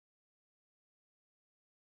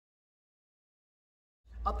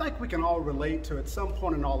I think we can all relate to at some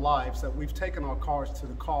point in our lives that we've taken our cars to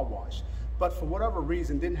the car wash, but for whatever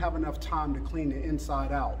reason didn't have enough time to clean the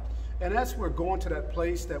inside out. And as we're going to that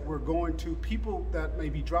place that we're going to, people that may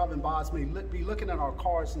be driving by us may be looking at our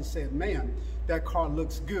cars and saying, man, that car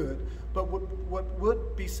looks good, but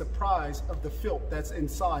would be surprised of the filth that's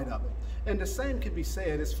inside of it. And the same can be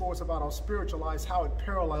said as far as about our spiritual lives, how it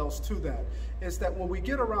parallels to that, is that when we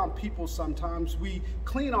get around people sometimes, we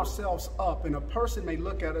clean ourselves up, and a person may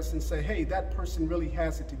look at us and say, hey, that person really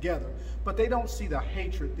has it together. But they don't see the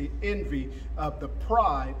hatred, the envy, the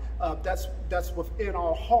pride that's within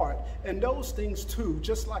our heart. And those things too,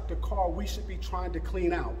 just like the car, we should be trying to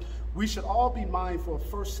clean out. We should all be mindful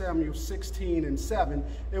of 1 Samuel 16:7,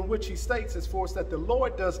 in which he states as far as that the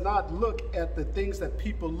Lord does not look at the things that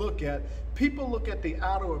people look at. People look at the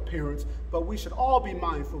outer appearance, but we should all be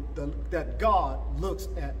mindful that God looks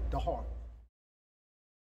at the heart.